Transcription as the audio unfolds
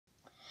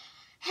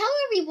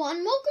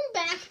everyone, welcome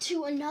back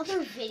to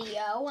another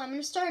video. I'm going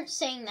to start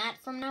saying that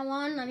from now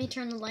on. Let me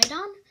turn the light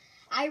on.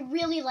 I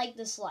really like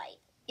this light.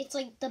 It's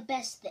like the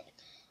best thing.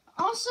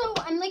 Also,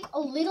 I'm like a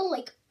little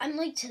I'm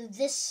like to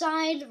this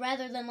side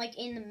rather than like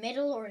in the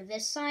middle or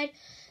this side.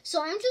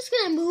 So I'm just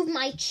going to move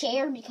my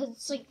chair because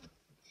it's like,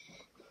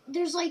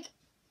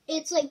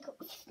 it's like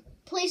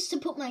place to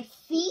put my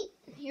feet.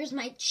 Here's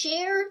my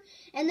chair.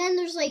 And then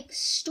there's like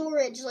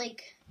storage,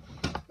 like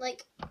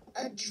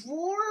a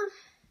drawer.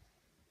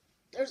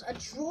 There's a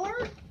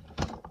drawer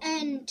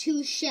and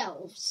two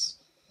shelves.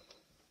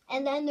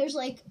 And then there's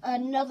like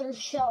another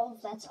shelf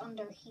that's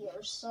under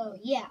here. So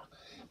yeah.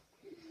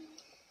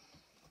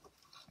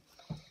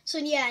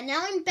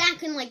 Now I'm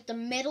back in like the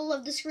middle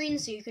of the screen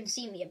so you can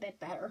see me a bit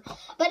better.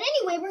 But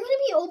anyway, we're going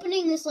to be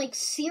opening this like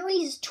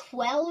Series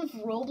 12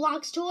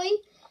 Roblox toy.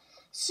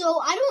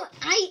 So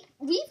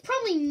we've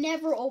probably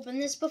never opened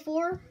this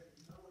before.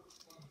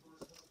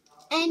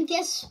 And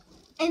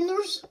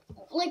there's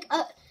like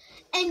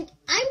and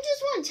I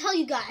just want to tell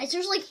you guys,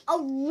 there's like a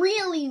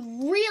really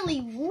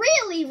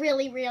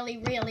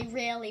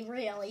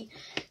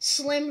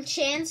slim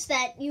chance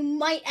that you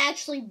might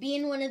actually be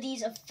in one of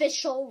these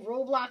official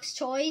Roblox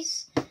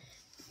toys.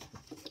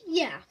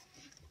 Yeah,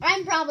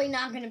 I'm probably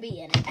not going to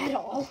be in it at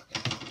all.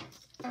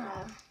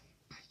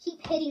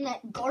 Keep hitting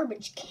that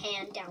garbage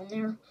can down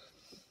there.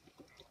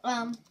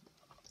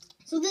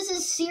 So this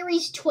is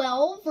Series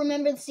 12.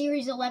 Remember the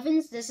Series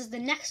 11s? This is the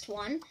next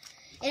one.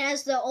 It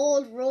has the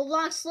old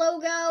Roblox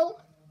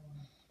logo.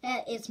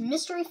 It's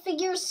Mystery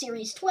Figures,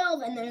 Series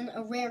 12, and then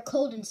a rare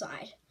code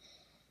inside.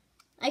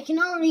 I can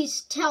already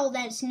tell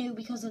that it's new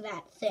because of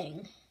that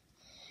thing.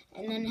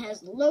 And then it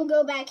has the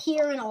logo back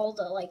here and all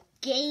the, like,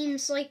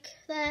 games like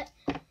that.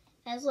 It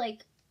has,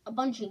 like, a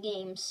bunch of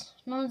games.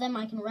 None of them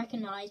I can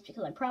recognize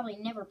because I probably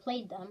never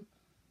played them.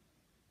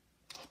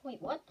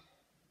 Wait, what?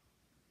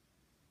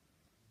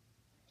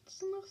 It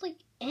doesn't look like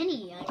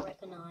any I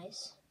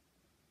recognize.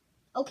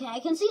 Okay, I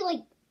can see,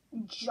 like,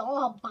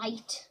 Jaw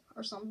Bite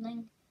or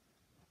something.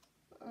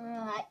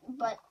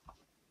 But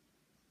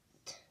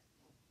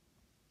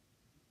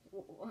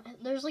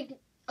there's, like,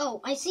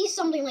 oh, I see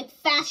something, like,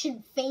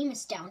 Fashion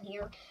Famous down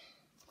here.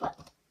 But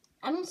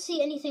I don't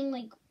see anything,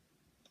 like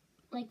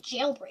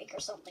Jailbreak or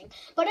something.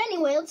 But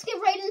anyway, let's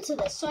get right into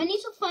this. So I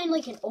need to find,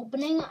 like, an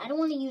opening. I don't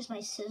want to use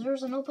my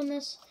scissors and open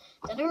this.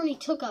 That already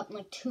took up,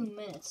 like, 2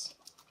 minutes.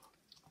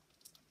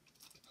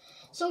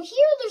 So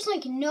here there's,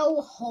 like, no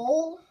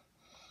hole.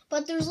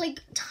 But there's, like,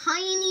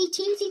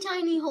 teensy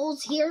tiny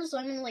holes here, so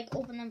I'm going to, like,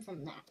 open them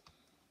from that,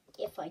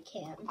 if I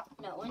can.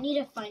 No, I need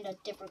to find a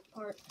different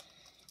part.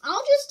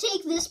 I'll just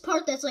take this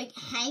part that's, like,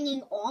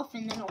 hanging off,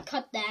 and then I'll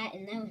cut that,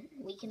 and then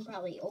we can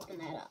probably open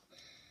that up.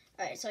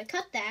 Alright, so I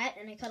cut that,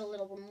 and I cut a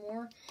little bit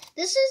more.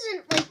 This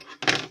isn't, like,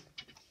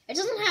 it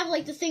doesn't have,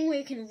 like, the thing where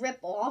you can rip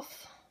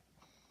off.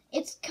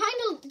 It's kind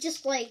of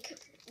just, like,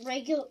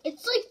 regular,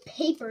 it's, like,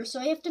 paper, so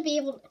I have to be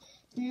able to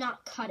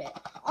not cut it.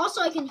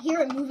 Also, I can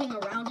hear it moving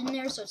around in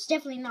there, so it's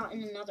definitely not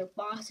in another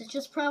box. It's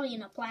just probably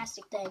in a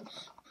plastic thing.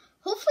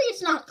 Hopefully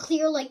it's not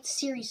clear like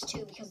Series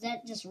 2, because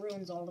that just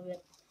ruins all of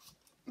it.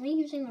 Am I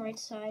using the right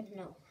side?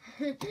 No.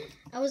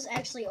 I was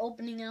actually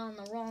opening it on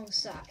the wrong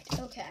side.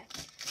 Okay,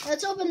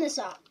 let's open this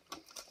up.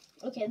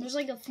 Okay, there's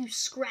like a few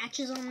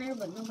scratches on there,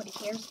 but nobody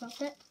cares about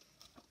that.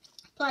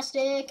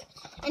 Plastic.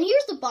 And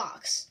here's the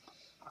box.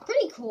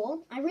 Pretty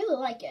cool. I really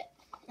like it.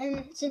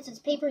 And since it's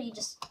paper, you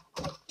just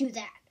do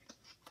that.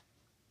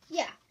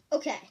 Yeah,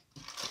 okay.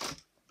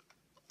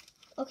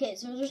 Okay,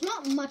 so there's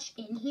not much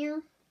in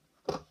here.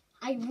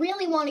 I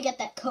really want to get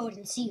that code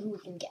and see who we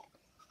can get.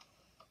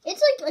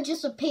 It's like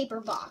just a paper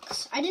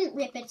box. I didn't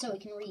rip it so we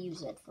can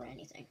reuse it for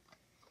anything.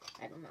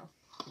 I don't know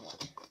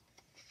what.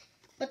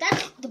 But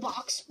that's the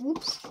box.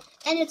 Oops.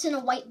 And it's in a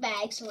white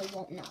bag so we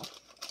won't know.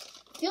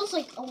 Feels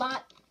like a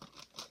lot,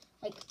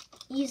 like,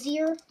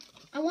 easier.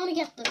 I want to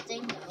get the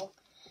thing though.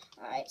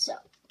 Alright, so.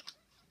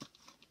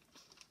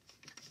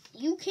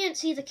 You can't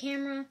see the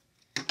camera,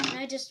 and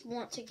I just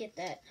want to get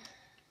that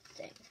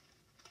thing.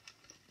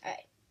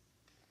 Alright.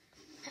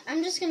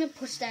 I'm just going to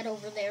push that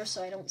over there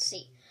so I don't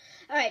see.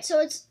 Alright,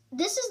 so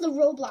this is the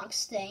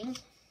Roblox thing.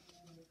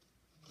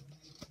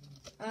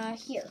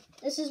 Here.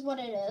 This is what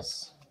it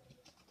is.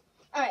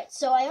 Alright,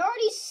 so I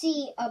already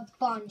see a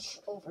bunch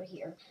over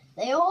here.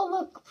 They all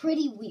look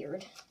pretty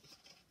weird.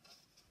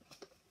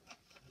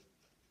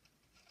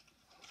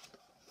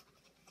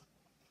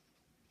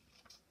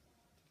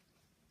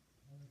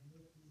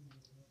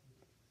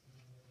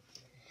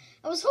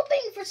 I was hoping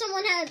for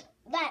someone had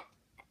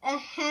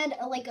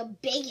like a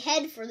big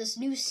head for this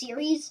new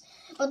series,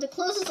 but the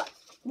closest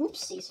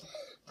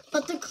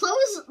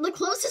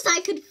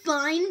I could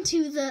find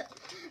to the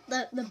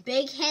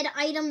big head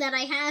item that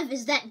I have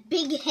is that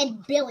big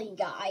head Billy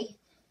guy.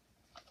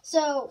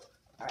 So,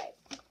 all right.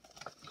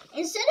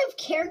 Instead of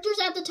characters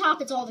at the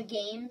top, it's all the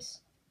games.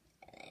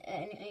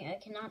 I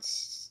cannot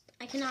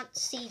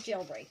see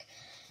Jailbreak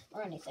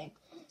or anything.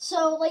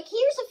 So, like,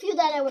 here's a few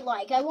that I would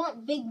like. I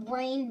want Big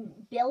Brain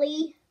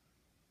Billy,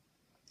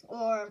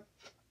 or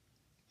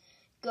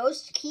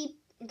Ghost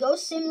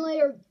Ghost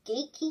Simulator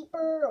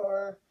Gatekeeper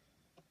or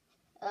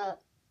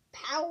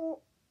Power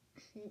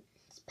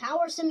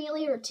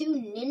Simulator 2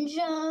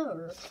 Ninja,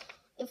 or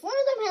if one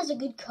of them has a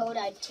good code,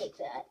 I'd take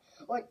that.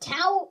 Or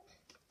Tower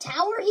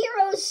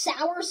Heroes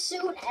Sour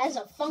Suit as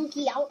a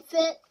funky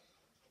outfit.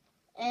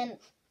 And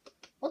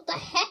what the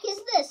heck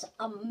is this?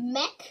 A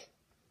mech?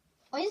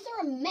 Why is there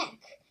a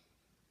mech?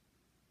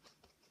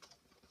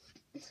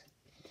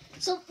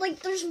 So, like,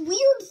 there's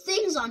weird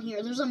things on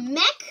here. There's a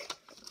mech,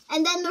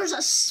 and then there's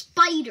a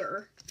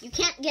spider. You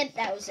can't get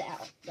those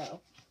out,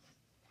 though.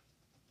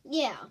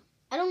 Yeah,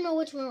 I don't know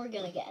which one we're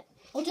gonna get.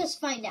 We'll just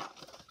find out.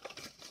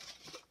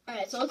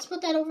 Alright, so let's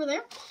put that over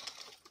there.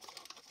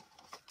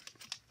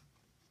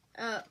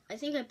 I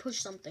think I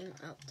pushed something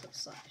out to the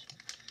side.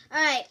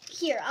 Alright,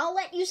 here, I'll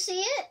let you see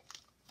it.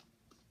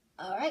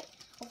 Alright,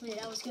 hopefully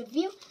that was a good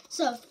view.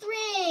 So,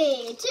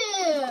 3, 2,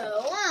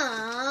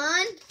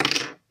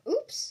 1.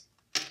 Oops.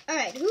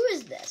 Alright, who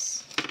is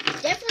this?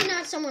 Definitely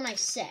not someone I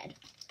said.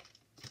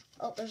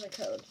 Oh, there's a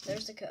code.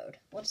 There's the code.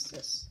 What's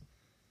this?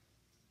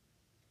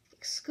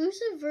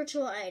 Exclusive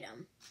virtual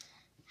item.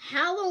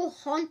 Hallow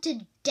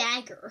Haunted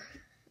Dagger.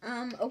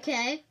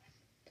 Okay.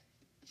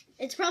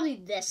 It's probably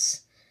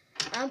this.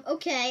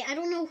 Okay, I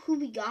don't know who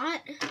we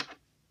got.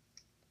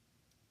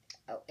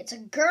 Oh, it's a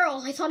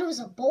girl. I thought it was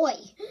a boy.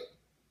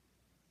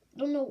 I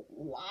don't know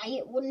why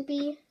it wouldn't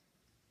be.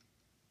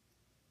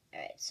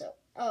 Alright, so,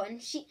 oh, and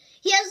he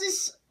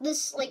has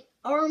this, like,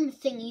 arm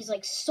thing. He's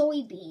like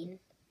soybean.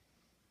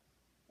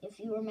 If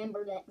you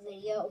remember that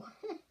video.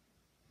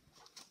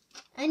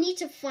 I need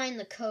to find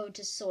the code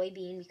to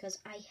soybean because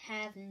I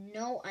have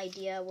no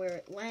idea where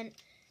it went.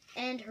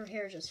 And her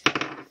hair just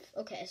fell off.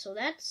 Okay, so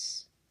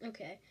that's,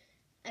 okay.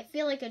 I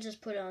feel like I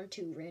just put it on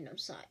 2 random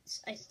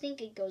sides. I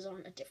think it goes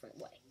on a different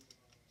way.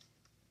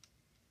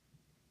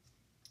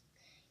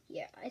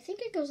 Yeah, I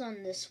think it goes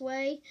on this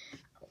way.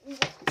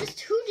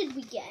 Just who did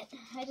we get?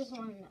 I just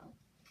want to know.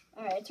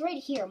 Alright, it's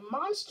right here.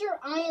 Monster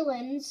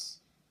Island's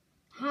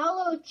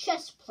Hollow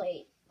Chest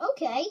Plate.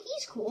 Okay,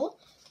 he's cool.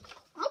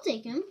 I'll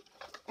take him.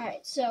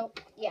 Alright, so,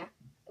 yeah.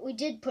 We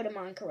did put him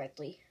on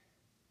correctly.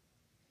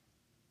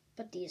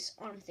 Put these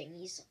arm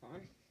thingies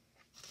on.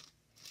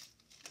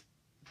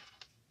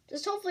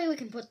 Just hopefully we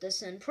can put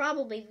this in.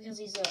 Probably because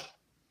he's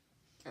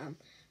a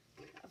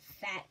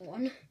fat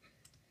one.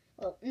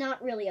 Well,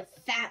 not really a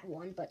fat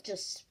one, but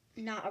just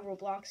not a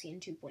Robloxian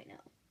 2.0.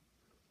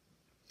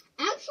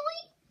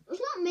 Actually, there's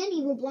not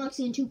many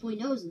Robloxian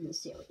 2.0s in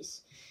this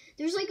series.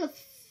 There's like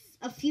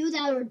a few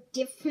that are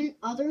different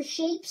other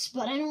shapes,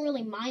 but I don't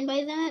really mind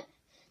by that.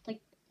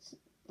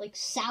 Like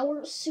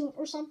Sour Suit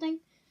or something.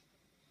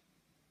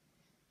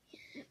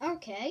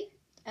 Okay,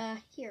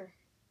 here.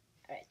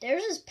 Alright,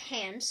 there's his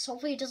pants.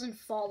 Hopefully it doesn't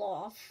fall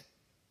off.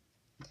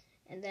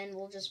 And then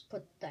we'll just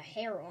put the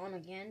hair on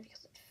again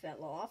because it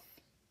fell off.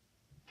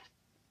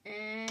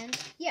 And,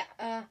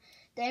 yeah,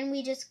 then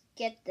we just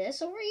get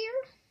this over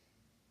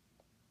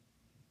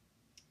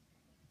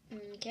here.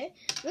 Okay,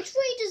 which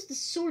way does the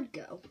sword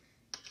go?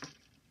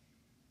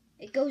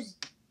 It goes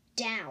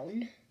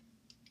down.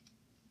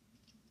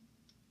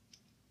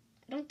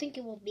 I don't think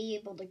it will be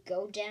able to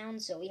go down,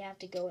 so we have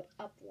to go it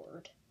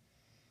upward.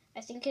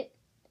 I think it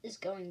is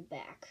going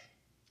back.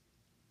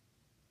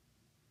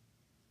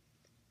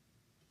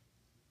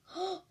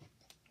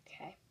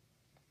 Okay.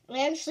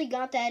 I actually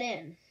got that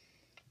in.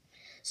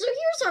 So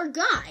here's our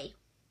guy.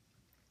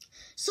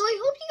 So I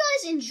hope you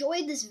guys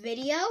enjoyed this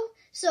video.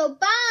 So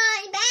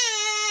bye!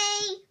 Bye!